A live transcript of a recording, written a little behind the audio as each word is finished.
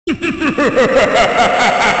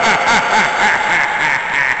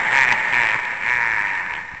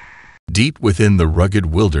Deep within the rugged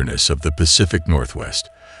wilderness of the Pacific Northwest,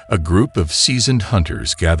 a group of seasoned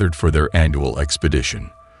hunters gathered for their annual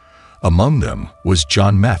expedition. Among them was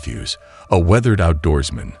John Matthews, a weathered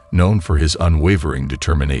outdoorsman known for his unwavering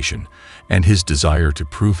determination and his desire to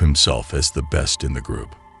prove himself as the best in the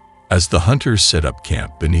group. As the hunters set up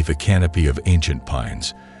camp beneath a canopy of ancient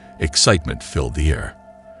pines, excitement filled the air.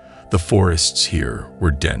 The forests here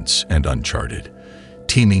were dense and uncharted,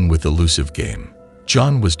 teeming with elusive game.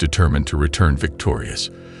 John was determined to return victorious,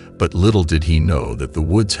 but little did he know that the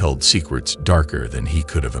woods held secrets darker than he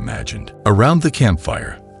could have imagined. Around the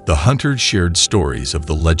campfire, the hunters shared stories of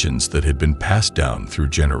the legends that had been passed down through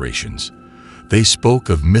generations. They spoke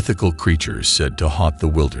of mythical creatures said to haunt the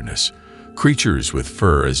wilderness, creatures with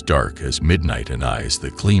fur as dark as midnight and eyes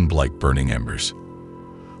that gleamed like burning embers.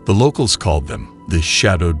 The locals called them the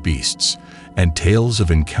shadowed beasts, and tales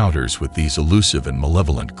of encounters with these elusive and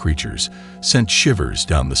malevolent creatures sent shivers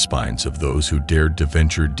down the spines of those who dared to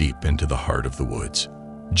venture deep into the heart of the woods.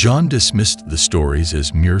 John dismissed the stories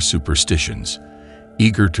as mere superstitions,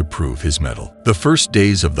 eager to prove his mettle. The first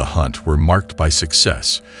days of the hunt were marked by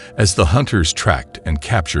success as the hunters tracked and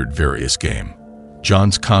captured various game.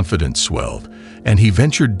 John's confidence swelled, and he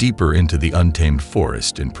ventured deeper into the untamed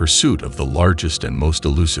forest in pursuit of the largest and most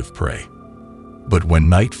elusive prey. But when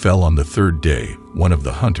night fell on the third day, one of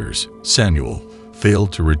the hunters, Samuel,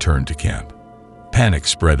 failed to return to camp. Panic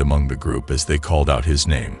spread among the group as they called out his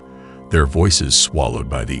name, their voices swallowed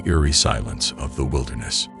by the eerie silence of the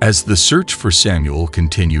wilderness. As the search for Samuel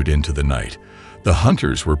continued into the night, the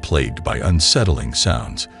hunters were plagued by unsettling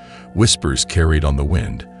sounds, whispers carried on the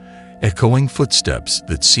wind, echoing footsteps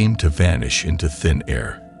that seemed to vanish into thin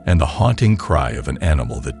air, and the haunting cry of an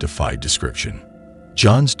animal that defied description.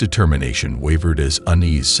 John's determination wavered as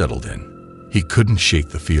unease settled in. He couldn't shake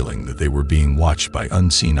the feeling that they were being watched by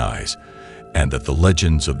unseen eyes, and that the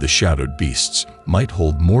legends of the shadowed beasts might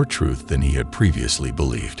hold more truth than he had previously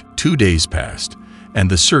believed. 2 days passed, and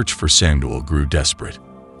the search for Samuel grew desperate.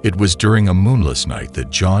 It was during a moonless night that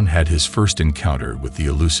John had his first encounter with the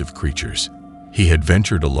elusive creatures. He had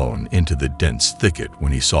ventured alone into the dense thicket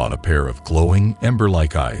when he saw a pair of glowing,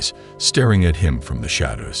 ember-like eyes staring at him from the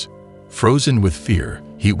shadows. Frozen with fear,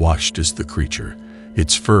 he watched as the creature,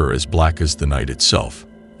 its fur as black as the night itself,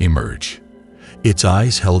 emerge. Its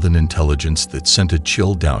eyes held an intelligence that sent a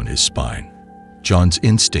chill down his spine. John's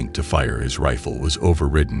instinct to fire his rifle was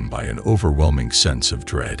overridden by an overwhelming sense of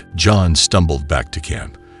dread. John stumbled back to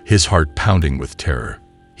camp, his heart pounding with terror.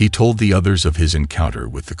 He told the others of his encounter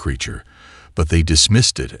with the creature, but they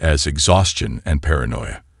dismissed it as exhaustion and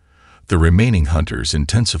paranoia. The remaining hunters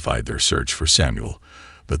intensified their search for Samuel,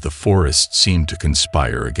 but the forest seemed to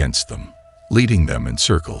conspire against them, leading them in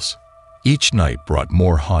circles. Each night brought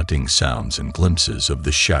more haunting sounds and glimpses of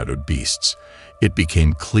the shadowed beasts. It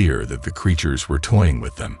became clear that the creatures were toying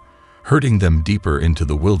with them, herding them deeper into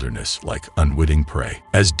the wilderness like unwitting prey.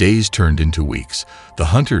 As days turned into weeks, the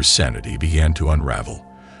hunters' sanity began to unravel.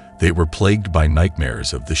 They were plagued by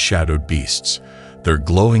nightmares of the shadowed beasts, their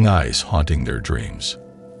glowing eyes haunting their dreams.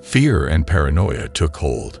 Fear and paranoia took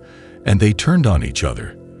hold, and they turned on each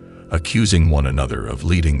other, accusing one another of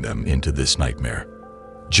leading them into this nightmare.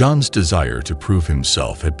 John's desire to prove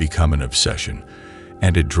himself had become an obsession,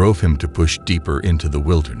 and it drove him to push deeper into the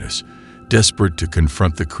wilderness, desperate to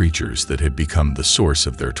confront the creatures that had become the source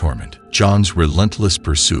of their torment. John's relentless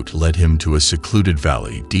pursuit led him to a secluded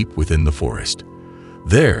valley deep within the forest.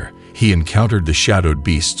 There, he encountered the shadowed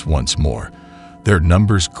beasts once more, their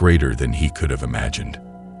numbers greater than he could have imagined.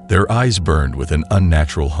 Their eyes burned with an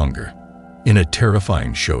unnatural hunger. In a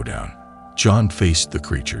terrifying showdown, John faced the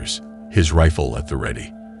creatures, his rifle at the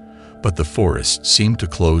ready. But the forest seemed to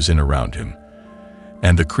close in around him,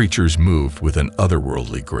 and the creatures moved with an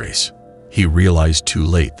otherworldly grace. He realized too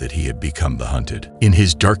late that he had become the hunted. In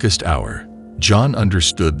his darkest hour, John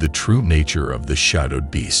understood the true nature of the shadowed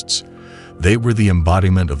beasts. They were the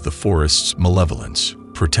embodiment of the forest's malevolence,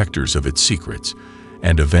 protectors of its secrets,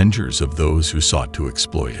 and avengers of those who sought to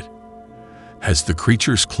exploit it. As the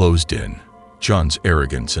creatures closed in, John's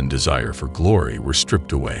arrogance and desire for glory were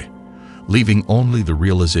stripped away, leaving only the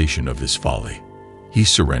realization of his folly. He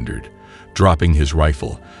surrendered, dropping his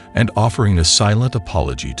rifle and offering a silent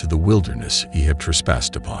apology to the wilderness he had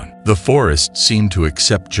trespassed upon. The forest seemed to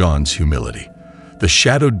accept John's humility. The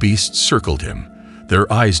shadowed beasts circled him,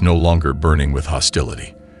 their eyes no longer burning with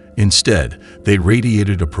hostility. Instead, they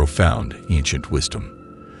radiated a profound, ancient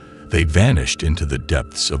wisdom. They vanished into the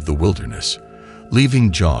depths of the wilderness,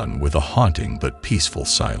 leaving John with a haunting but peaceful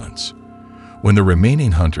silence. When the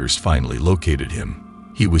remaining hunters finally located him,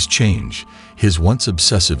 He was changed, his once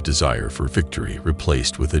obsessive desire for victory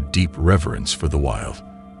replaced with a deep reverence for the wild.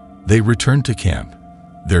 They returned to camp,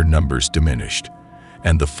 their numbers diminished,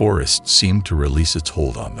 and the forest seemed to release its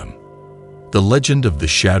hold on them. The legend of the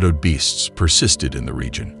shadowed beasts persisted in the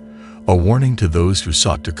region, a warning to those who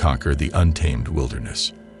sought to conquer the untamed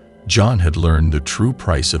wilderness. John had learned the true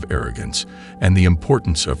price of arrogance and the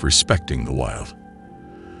importance of respecting the wild.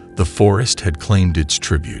 The forest had claimed its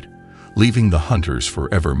tribute, leaving the hunters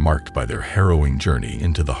forever marked by their harrowing journey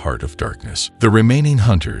into the heart of darkness. The remaining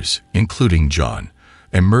hunters, including John,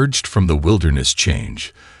 emerged from the wilderness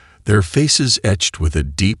change, their faces etched with a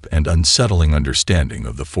deep and unsettling understanding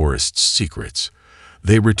of the forest's secrets.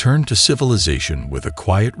 They returned to civilization with a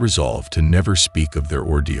quiet resolve to never speak of their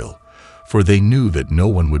ordeal, for they knew that no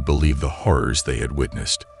one would believe the horrors they had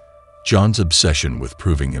witnessed. John's obsession with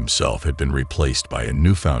proving himself had been replaced by a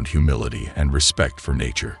newfound humility and respect for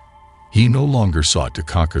nature. He no longer sought to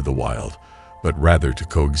conquer the wild, but rather to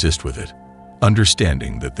coexist with it,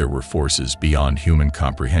 understanding that there were forces beyond human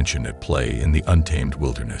comprehension at play in the untamed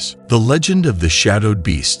wilderness. The legend of the shadowed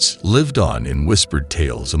beasts lived on in whispered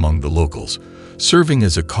tales among the locals, serving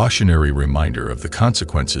as a cautionary reminder of the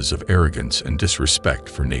consequences of arrogance and disrespect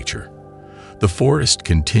for nature. The forest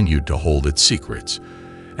continued to hold its secrets,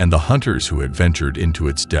 and the hunters who had ventured into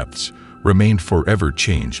its depths remained forever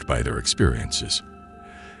changed by their experiences.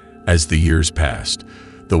 As the years passed,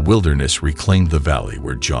 the wilderness reclaimed the valley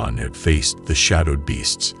where John had faced the shadowed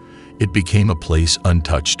beasts. It became a place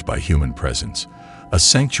untouched by human presence, a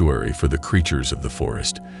sanctuary for the creatures of the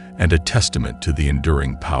forest, and a testament to the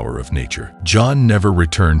enduring power of nature. John never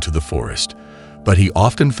returned to the forest, but he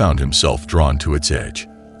often found himself drawn to its edge,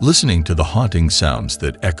 listening to the haunting sounds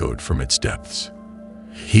that echoed from its depths.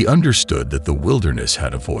 He understood that the wilderness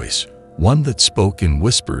had a voice, one that spoke in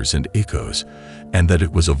whispers and echoes, and that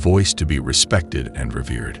it was a voice to be respected and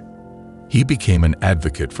revered. He became an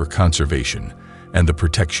advocate for conservation and the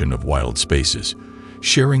protection of wild spaces,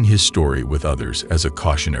 sharing his story with others as a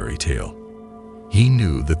cautionary tale. He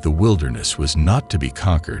knew that the wilderness was not to be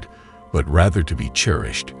conquered, but rather to be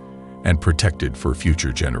cherished and protected for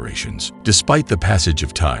future generations. Despite the passage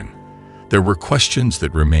of time, there were questions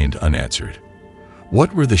that remained unanswered.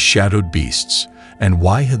 What were the shadowed beasts, and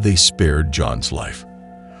why had they spared John's life?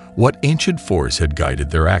 What ancient force had guided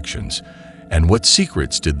their actions, and what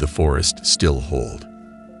secrets did the forest still hold?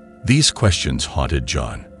 These questions haunted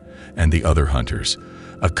John and the other hunters,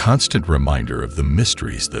 a constant reminder of the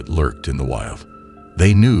mysteries that lurked in the wild.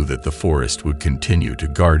 They knew that the forest would continue to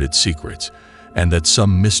guard its secrets, and that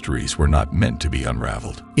some mysteries were not meant to be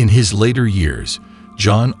unraveled. In his later years,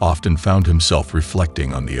 John often found himself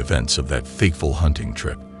reflecting on the events of that fateful hunting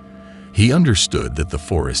trip. He understood that the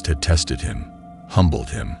forest had tested him, humbled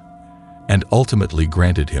him, and ultimately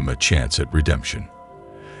granted him a chance at redemption.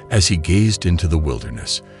 As he gazed into the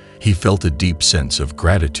wilderness, he felt a deep sense of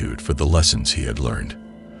gratitude for the lessons he had learned.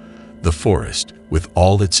 The forest, with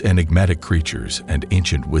all its enigmatic creatures and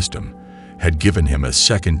ancient wisdom, had given him a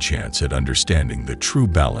second chance at understanding the true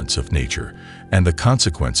balance of nature and the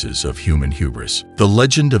consequences of human hubris. The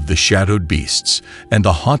legend of the shadowed beasts and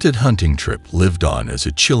the haunted hunting trip lived on as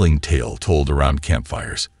a chilling tale told around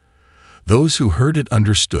campfires. Those who heard it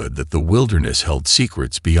understood that the wilderness held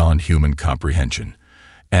secrets beyond human comprehension,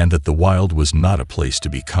 and that the wild was not a place to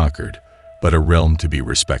be conquered, but a realm to be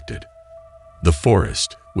respected. The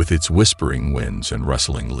forest, with its whispering winds and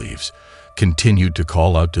rustling leaves, continued to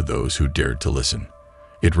call out to those who dared to listen.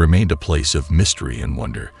 It remained a place of mystery and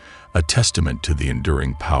wonder, a testament to the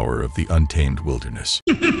enduring power of the untamed wilderness.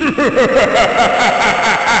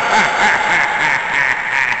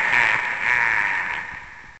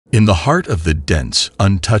 In the heart of the dense,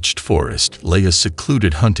 untouched forest lay a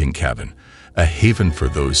secluded hunting cabin, a haven for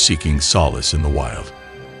those seeking solace in the wild.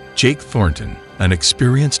 Jake Thornton, an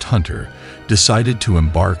experienced hunter, decided to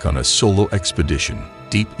embark on a solo expedition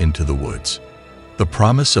deep into the woods. The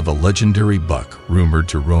promise of a legendary buck rumored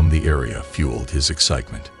to roam the area fueled his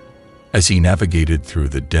excitement. As he navigated through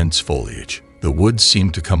the dense foliage, the woods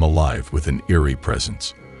seemed to come alive with an eerie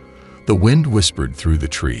presence. The wind whispered through the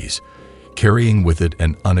trees, carrying with it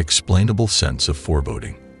an unexplainable sense of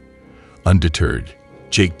foreboding. Undeterred,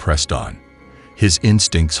 Jake pressed on, his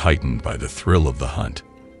instincts heightened by the thrill of the hunt.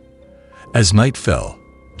 As night fell,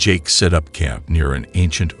 Jake set up camp near an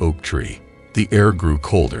ancient oak tree. The air grew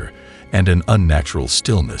colder, and an unnatural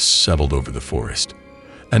stillness settled over the forest.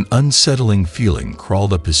 An unsettling feeling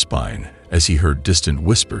crawled up his spine as he heard distant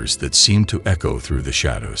whispers that seemed to echo through the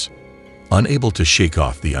shadows. Unable to shake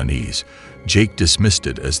off the unease, Jake dismissed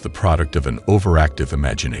it as the product of an overactive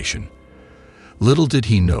imagination. Little did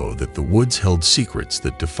he know that the woods held secrets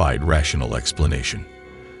that defied rational explanation.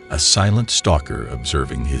 a silent stalker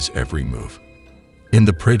observing his every move. In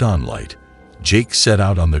the pre-dawn light, Jake set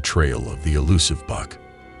out on the trail of the elusive buck.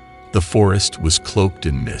 The forest was cloaked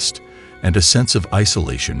in mist, and a sense of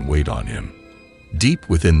isolation weighed on him. Deep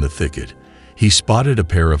within the thicket, he spotted a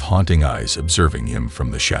pair of haunting eyes observing him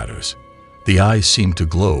from the shadows. The eyes seemed to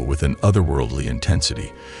glow with an otherworldly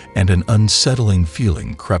intensity, and an unsettling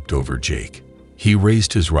feeling crept over Jake. He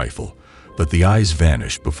raised his rifle, but the eyes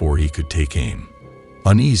vanished before he could take aim.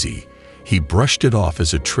 Uneasy, he brushed it off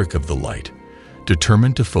as a trick of the light,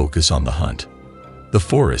 determined to focus on the hunt. The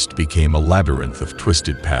forest became a labyrinth of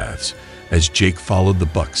twisted paths as Jake followed the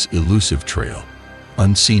buck's elusive trail.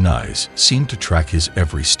 Unseen eyes seemed to track his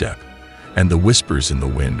every step, and the whispers in the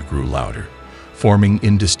wind grew louder, forming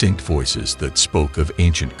indistinct voices that spoke of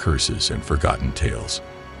ancient curses and forgotten tales.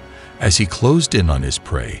 As he closed in on his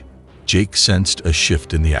prey, Jake sensed a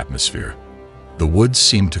shift in the atmosphere. The woods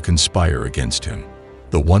seemed to conspire against him,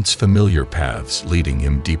 the once familiar paths leading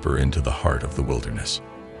him deeper into the heart of the wilderness.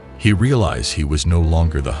 He realized he was no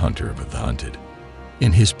longer the hunter but the hunted.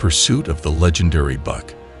 In his pursuit of the legendary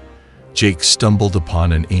buck, Jake stumbled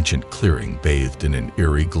upon an ancient clearing bathed in an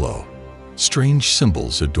eerie glow. Strange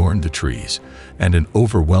symbols adorned the trees, and an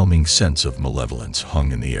overwhelming sense of malevolence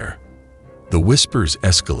hung in the air. The whispers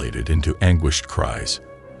escalated into anguished cries,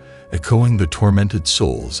 echoing the tormented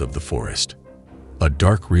souls of the forest. A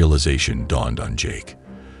dark realization dawned on Jake.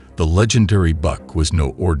 The legendary buck was no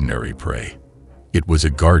ordinary prey. It was a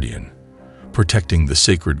guardian, protecting the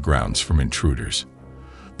sacred grounds from intruders.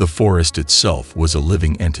 The forest itself was a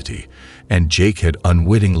living entity, and Jake had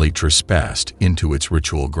unwittingly trespassed into its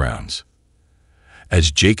ritual grounds.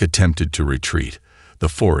 As Jake attempted to retreat, the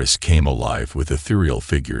forest came alive with ethereal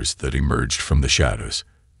figures that emerged from the shadows.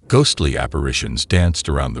 Ghostly apparitions danced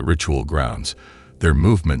around the ritual grounds, their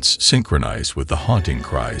movements synchronized with the haunting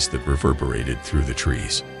cries that reverberated through the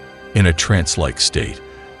trees. In a trance-like state,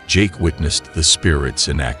 Jake witnessed the spirits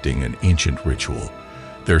enacting an ancient ritual,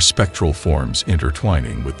 their spectral forms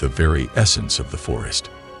intertwining with the very essence of the forest.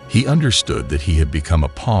 He understood that he had become a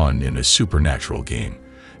pawn in a supernatural game,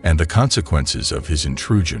 and the consequences of his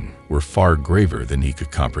intrusion were far graver than he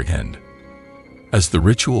could comprehend. As the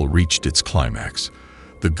ritual reached its climax,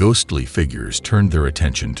 the ghostly figures turned their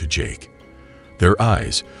attention to Jake. Their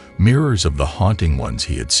eyes, mirrors of the haunting ones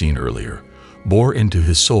he had seen earlier, bore into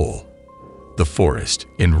his soul. The forest,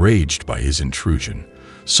 enraged by his intrusion,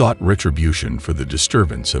 sought retribution for the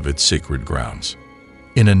disturbance of its sacred grounds.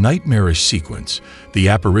 In a nightmarish sequence, the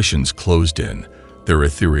apparitions closed in, their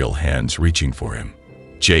ethereal hands reaching for him.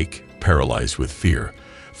 Jake, paralyzed with fear,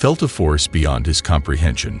 felt a force beyond his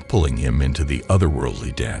comprehension pulling him into the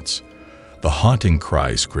otherworldly dance. The haunting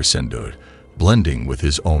cries crescendoed, blending with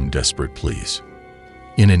his own desperate pleas.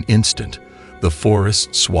 In an instant, the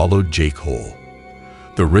forest swallowed Jake whole.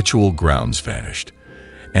 The ritual grounds vanished,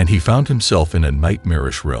 and he found himself in a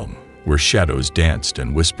nightmarish realm where shadows danced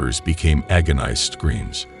and whispers became agonized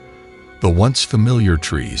screams. The once familiar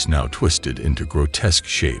trees now twisted into grotesque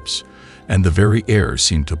shapes, and the very air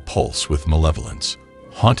seemed to pulse with malevolence.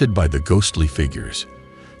 Haunted by the ghostly figures,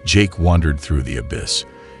 Jake wandered through the abyss,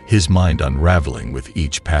 his mind unraveling with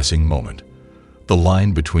each passing moment. The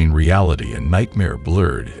line between reality and nightmare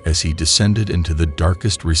blurred as he descended into the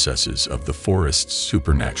darkest recesses of the forest's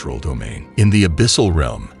supernatural domain. In the abyssal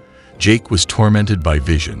realm, Jake was tormented by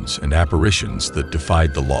visions and apparitions that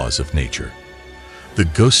defied the laws of nature. The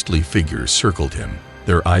ghostly figures circled him,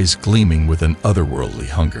 their eyes gleaming with an otherworldly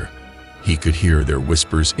hunger. He could hear their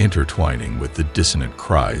whispers intertwining with the dissonant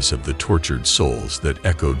cries of the tortured souls that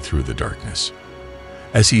echoed through the darkness.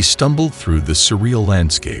 As he stumbled through the surreal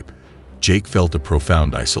landscape, Jake felt a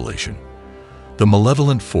profound isolation. The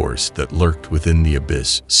malevolent force that lurked within the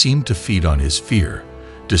abyss seemed to feed on his fear,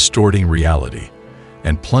 distorting reality,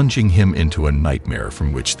 and plunging him into a nightmare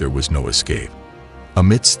from which there was no escape.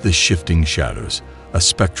 Amidst the shifting shadows, a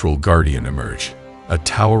spectral guardian emerged, a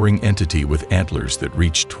towering entity with antlers that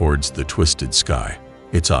reached towards the twisted sky.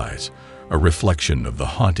 Its eyes, a reflection of the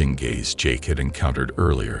haunting gaze Jake had encountered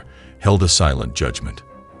earlier, held a silent judgment.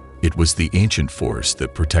 It was the ancient force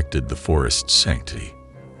that protected the forest's sanctity.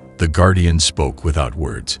 The guardian spoke without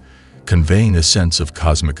words, conveying a sense of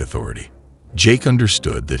cosmic authority. Jake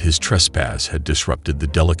understood that his trespass had disrupted the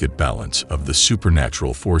delicate balance of the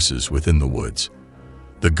supernatural forces within the woods.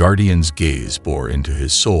 The guardian's gaze bore into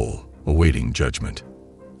his soul, awaiting judgment.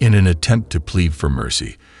 In an attempt to plead for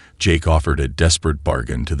mercy, Jake offered a desperate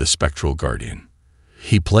bargain to the spectral guardian.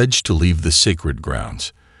 He pledged to leave the sacred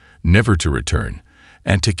grounds, never to return,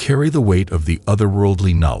 and to carry the weight of the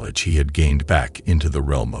otherworldly knowledge he had gained back into the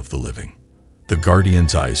realm of the living. The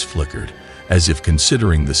guardian's eyes flickered, as if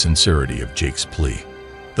considering the sincerity of Jake's plea.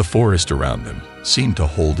 The forest around them seemed to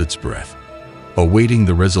hold its breath, awaiting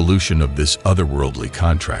the resolution of this otherworldly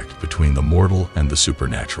contract between the mortal and the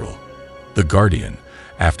supernatural. The guardian,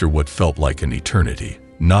 after what felt like an eternity,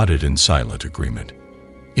 nodded in silent agreement.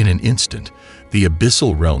 In an instant, the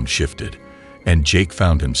abyssal realm shifted, and Jake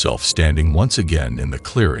found himself standing once again in the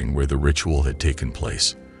clearing where the ritual had taken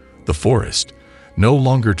place. The forest, no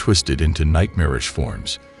longer twisted into nightmarish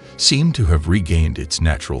forms, seemed to have regained its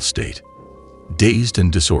natural state. Dazed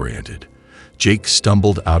and disoriented, Jake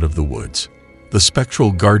stumbled out of the woods. The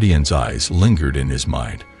spectral guardian's eyes lingered in his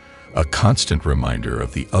mind, a constant reminder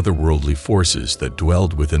of the otherworldly forces that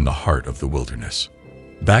dwelled within the heart of the wilderness.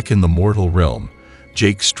 Back in the mortal realm,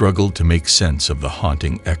 Jake struggled to make sense of the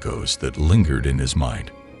haunting echoes that lingered in his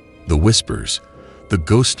mind. The whispers, the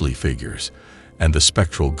ghostly figures, and the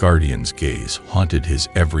spectral guardian's gaze haunted his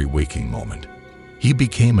every waking moment. He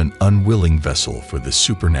became an unwilling vessel for the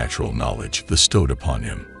supernatural knowledge bestowed upon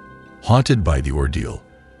him. Haunted by the ordeal,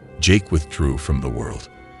 Jake withdrew from the world,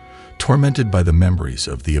 tormented by the memories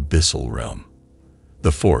of the abyssal realm.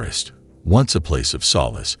 The forest, once a place of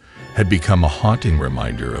solace, had become a haunting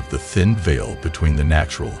reminder of the thin veil between the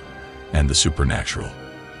natural and the supernatural.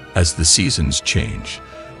 As the seasons changed,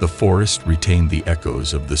 the forest retained the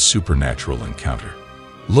echoes of the supernatural encounter.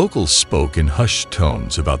 Locals spoke in hushed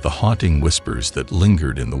tones about the haunting whispers that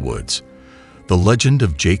lingered in the woods. The legend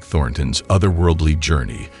of Jake Thornton's otherworldly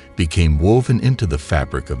journey became woven into the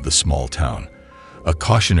fabric of the small town, a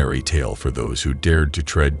cautionary tale for those who dared to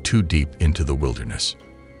tread too deep into the wilderness.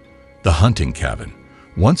 The hunting cabin,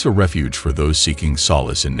 once a refuge for those seeking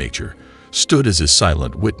solace in nature, stood as a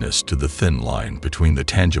silent witness to the thin line between the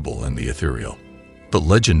tangible and the ethereal. The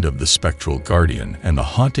legend of the spectral guardian and the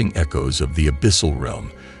haunting echoes of the abyssal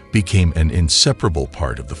realm became an inseparable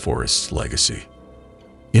part of the forest's legacy.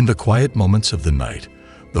 In the quiet moments of the night,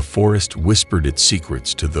 the forest whispered its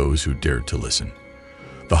secrets to those who dared to listen.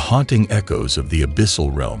 The haunting echoes of the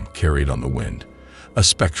abyssal realm carried on the wind, a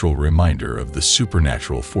spectral reminder of the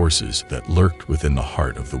supernatural forces that lurked within the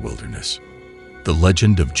heart of the wilderness. The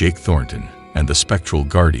legend of Jake Thornton and the spectral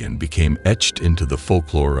guardian became etched into the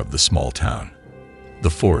folklore of the small town. The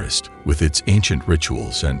forest, with its ancient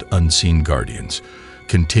rituals and unseen guardians,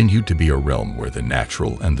 continued to be a realm where the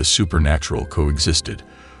natural and the supernatural coexisted,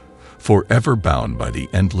 forever bound by the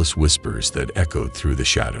endless whispers that echoed through the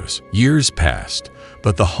shadows. Years passed,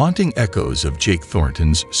 but the haunting echoes of Jake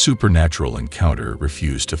Thornton's supernatural encounter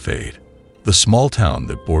refused to fade. The small town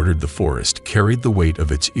that bordered the forest carried the weight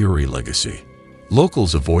of its eerie legacy.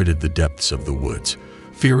 Locals avoided the depths of the woods,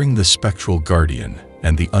 fearing the spectral guardian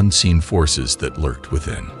and the unseen forces that lurked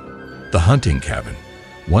within. The hunting cabin,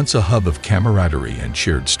 once a hub of camaraderie and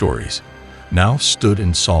shared stories, now stood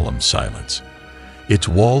in solemn silence. Its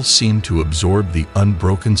walls seemed to absorb the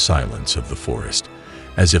unbroken silence of the forest,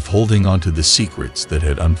 as if holding onto the secrets that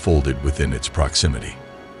had unfolded within its proximity.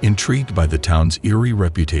 Intrigued by the town's eerie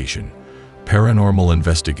reputation, paranormal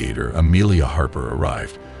investigator Amelia Harper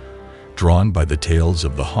arrived, drawn by the tales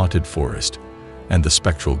of the haunted forest and the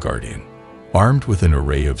spectral guardian. Armed with an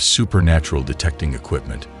array of supernatural detecting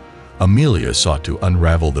equipment, Amelia sought to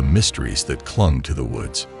unravel the mysteries that clung to the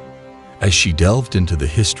woods. As she delved into the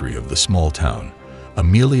history of the small town,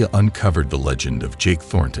 Amelia uncovered the legend of Jake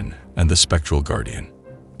Thornton and the spectral guardian.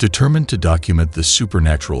 Determined to document the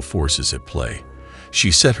supernatural forces at play,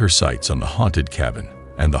 she set her sights on the haunted cabin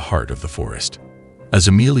and the heart of the forest. As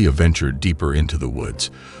Amelia ventured deeper into the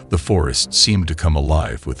woods, the forest seemed to come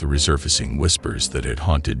alive with the resurfacing whispers that had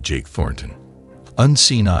haunted Jake Thornton.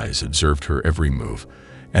 Unseen eyes observed her every move,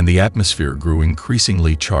 and the atmosphere grew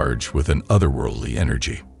increasingly charged with an otherworldly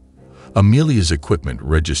energy. Amelia's equipment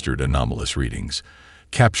registered anomalous readings,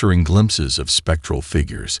 capturing glimpses of spectral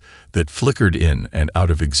figures that flickered in and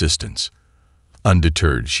out of existence.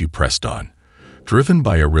 Undeterred, she pressed on, driven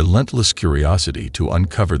by a relentless curiosity to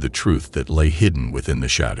uncover the truth that lay hidden within the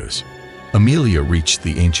shadows. Amelia reached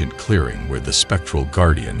the ancient clearing where the spectral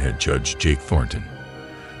guardian had judged Jake Thornton.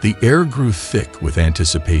 The air grew thick with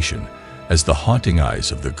anticipation as the haunting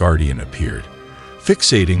eyes of the guardian appeared,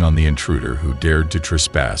 fixating on the intruder who dared to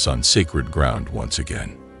trespass on sacred ground once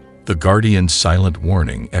again. The guardian's silent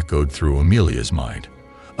warning echoed through Amelia's mind,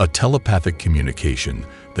 a telepathic communication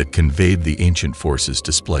that conveyed the ancient force's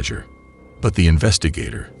displeasure. But the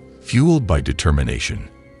investigator, fueled by determination,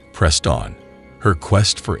 pressed on, her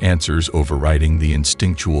quest for answers overriding the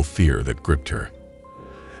instinctual fear that gripped her.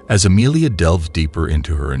 As Amelia delved deeper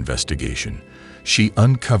into her investigation, she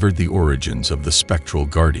uncovered the origins of the spectral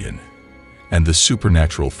guardian and the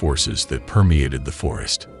supernatural forces that permeated the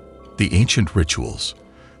forest. The ancient rituals,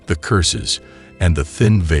 the curses, and the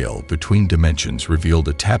thin veil between dimensions revealed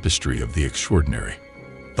a tapestry of the extraordinary.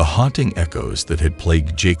 The haunting echoes that had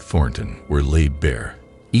plagued Jake Thornton were laid bare,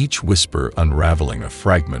 each whisper unraveling a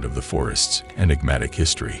fragment of the forest's enigmatic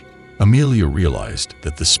history. Amelia realized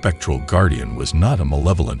that the spectral guardian was not a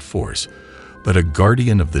malevolent force, but a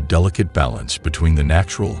guardian of the delicate balance between the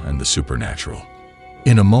natural and the supernatural.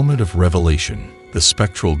 In a moment of revelation, the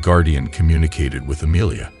spectral guardian communicated with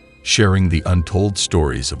Amelia, sharing the untold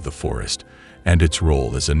stories of the forest and its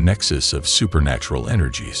role as a nexus of supernatural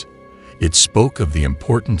energies. It spoke of the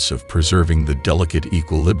importance of preserving the delicate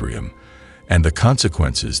equilibrium and the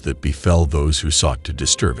consequences that befell those who sought to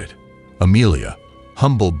disturb it. Amelia,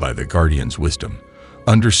 humbled by the guardian's wisdom,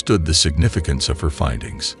 understood the significance of her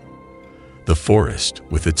findings. The forest,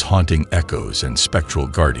 with its haunting echoes and spectral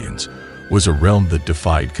guardians, was a realm that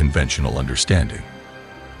defied conventional understanding,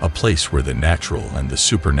 a place where the natural and the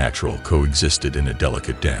supernatural coexisted in a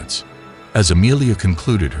delicate dance. As Amelia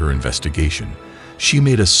concluded her investigation, she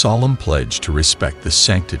made a solemn pledge to respect the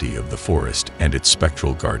sanctity of the forest and its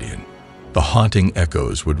spectral guardian. The haunting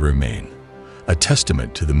echoes would remain, a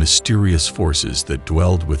testament to the mysterious forces that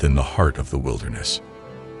dwelled within the heart of the wilderness.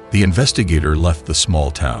 The investigator left the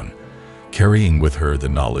small town, carrying with her the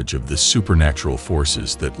knowledge of the supernatural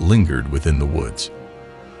forces that lingered within the woods.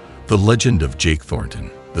 The legend of Jake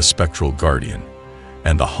Thornton, the spectral guardian,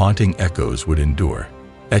 and the haunting echoes would endure,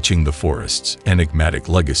 etching the forest's enigmatic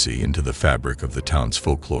legacy into the fabric of the town's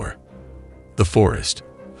folklore. The forest,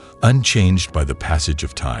 unchanged by the passage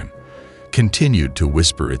of time, continued to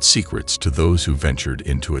whisper its secrets to those who ventured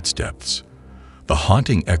into its depths. The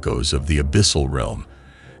haunting echoes of the abyssal realm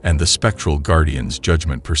and the spectral guardian's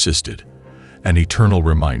judgment persisted, an eternal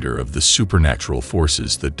reminder of the supernatural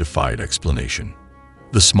forces that defied explanation.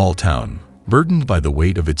 The small town, burdened by the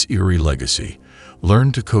weight of its eerie legacy,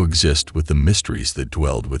 learned to coexist with the mysteries that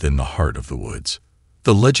dwelled within the heart of the woods.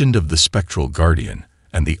 The legend of the spectral guardian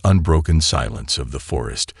and the unbroken silence of the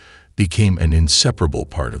forest became an inseparable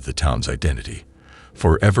part of the town's identity,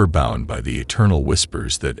 forever bound by the eternal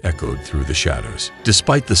whispers that echoed through the shadows.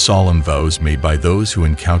 Despite the solemn vows made by those who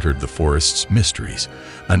encountered the forest's mysteries,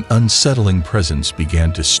 an unsettling presence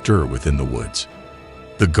began to stir within the woods.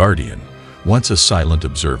 The guardian, once a silent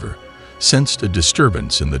observer, sensed a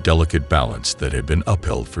disturbance in the delicate balance that had been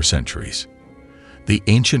upheld for centuries. The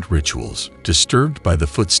ancient rituals, disturbed by the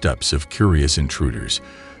footsteps of curious intruders,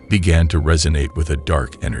 began to resonate with a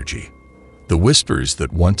dark energy. The whispers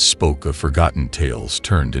that once spoke of forgotten tales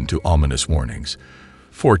turned into ominous warnings,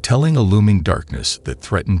 foretelling a looming darkness that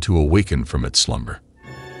threatened to awaken from its slumber.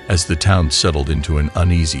 As the town settled into an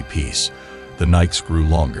uneasy peace, the nights grew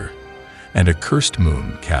longer, and a cursed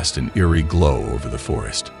moon cast an eerie glow over the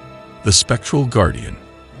forest. The spectral guardian,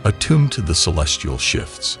 attuned to the celestial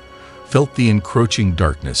shifts, felt the encroaching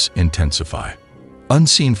darkness intensify.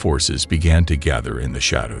 Unseen forces began to gather in the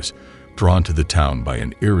shadows, drawn to the town by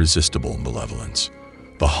an irresistible malevolence.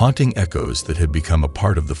 The haunting echoes that had become a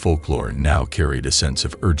part of the folklore now carried a sense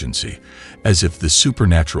of urgency, as if the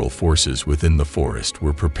supernatural forces within the forest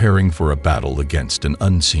were preparing for a battle against an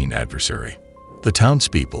unseen adversary. The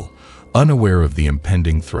townspeople, unaware of the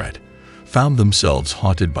impending threat, found themselves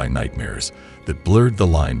haunted by nightmares that blurred the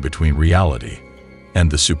line between reality and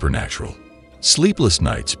the supernatural. Sleepless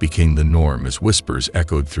nights became the norm as whispers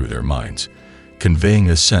echoed through their minds, conveying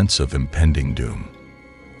a sense of impending doom.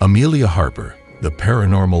 Amelia Harper, the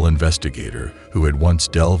paranormal investigator who had once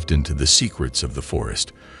delved into the secrets of the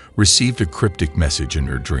forest, received a cryptic message in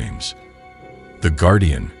her dreams. The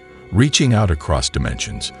guardian, reaching out across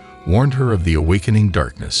dimensions, warned her of the awakening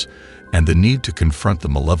darkness and the need to confront the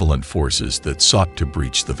malevolent forces that sought to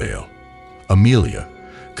breach the veil. Amelia,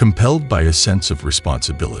 compelled by a sense of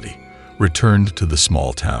responsibility, returned to the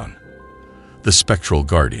small town. The spectral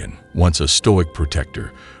guardian, once a stoic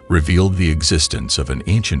protector, revealed the existence of an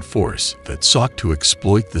ancient force that sought to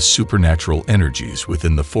exploit the supernatural energies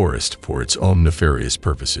within the forest for its own nefarious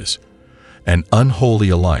purposes. An unholy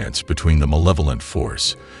alliance between the malevolent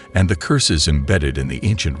force and the curses embedded in the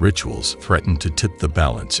ancient rituals threatened to tip the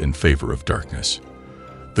balance in favor of darkness.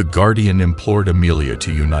 The guardian implored Amelia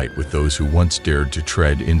to unite with those who once dared to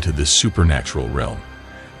tread into the supernatural realm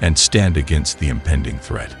and stand against the impending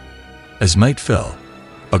threat. As night fell,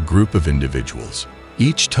 a group of individuals,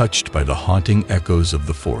 each touched by the haunting echoes of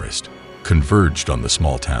the forest, converged on the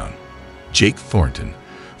small town. Jake Thornton,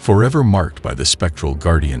 forever marked by the spectral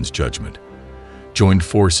guardian's judgment, joined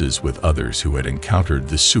forces with others who had encountered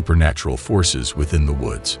the supernatural forces within the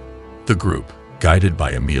woods. The group, guided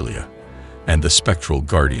by Amelia and the spectral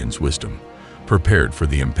guardian's wisdom, prepared for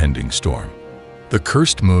the impending storm. The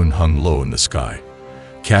cursed moon hung low in the sky,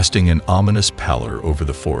 casting an ominous pallor over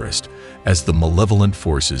the forest as the malevolent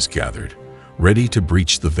forces gathered, ready to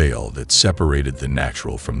breach the veil that separated the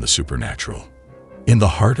natural from the supernatural. In the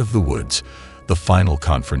heart of the woods, the final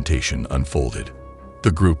confrontation unfolded.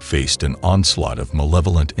 The group faced an onslaught of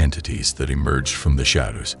malevolent entities that emerged from the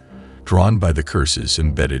shadows, drawn by the curses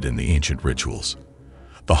embedded in the ancient rituals.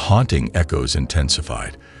 The haunting echoes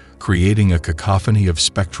intensified, creating a cacophony of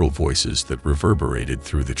spectral voices that reverberated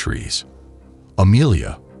through the trees.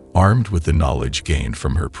 Amelia, armed with the knowledge gained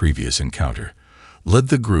from her previous encounter, led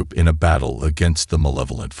the group in a battle against the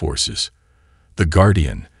malevolent forces. The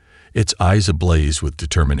Guardian, its eyes ablaze with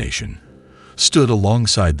determination, stood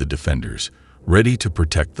alongside the defenders, ready to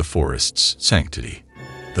protect the forest's sanctity.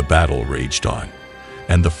 The battle raged on,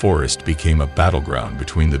 and the forest became a battleground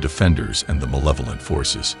between the defenders and the malevolent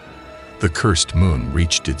forces. The cursed moon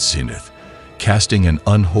reached its zenith, casting an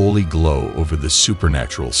unholy glow over the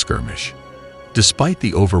supernatural skirmish. Despite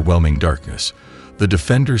the overwhelming darkness, the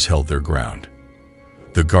defenders held their ground.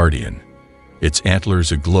 The Guardian, its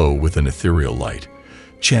antlers aglow with an ethereal light,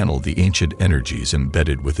 channeled the ancient energies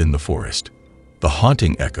embedded within the forest. The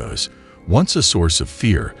haunting echoes, once a source of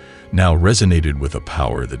fear, now resonated with a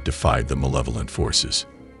power that defied the malevolent forces.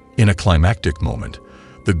 In a climactic moment,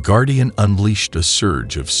 the Guardian unleashed a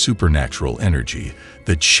surge of supernatural energy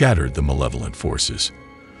that shattered the malevolent forces.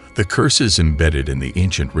 The curses embedded in the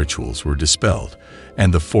ancient rituals were dispelled,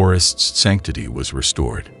 and the forest's sanctity was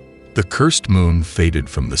restored. The cursed moon faded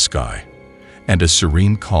from the sky, and a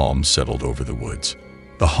serene calm settled over the woods.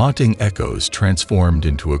 The haunting echoes transformed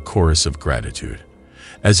into a chorus of gratitude,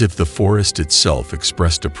 as if the forest itself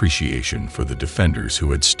expressed appreciation for the defenders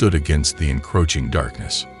who had stood against the encroaching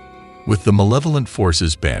darkness. With the malevolent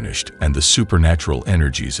forces banished and the supernatural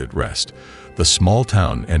energies at rest, the small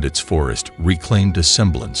town and its forest reclaimed a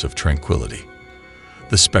semblance of tranquility.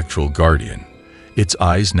 The spectral Guardian, its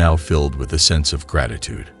eyes now filled with a sense of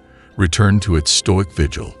gratitude, returned to its stoic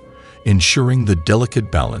vigil, ensuring the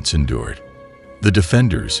delicate balance endured. The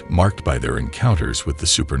defenders, marked by their encounters with the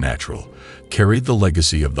supernatural, carried the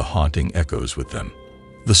legacy of the haunting echoes with them.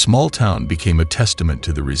 The small town became a testament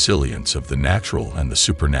to the resilience of the natural and the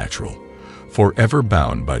supernatural, forever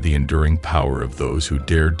bound by the enduring power of those who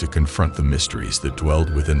dared to confront the mysteries that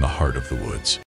dwelled within the heart of the woods.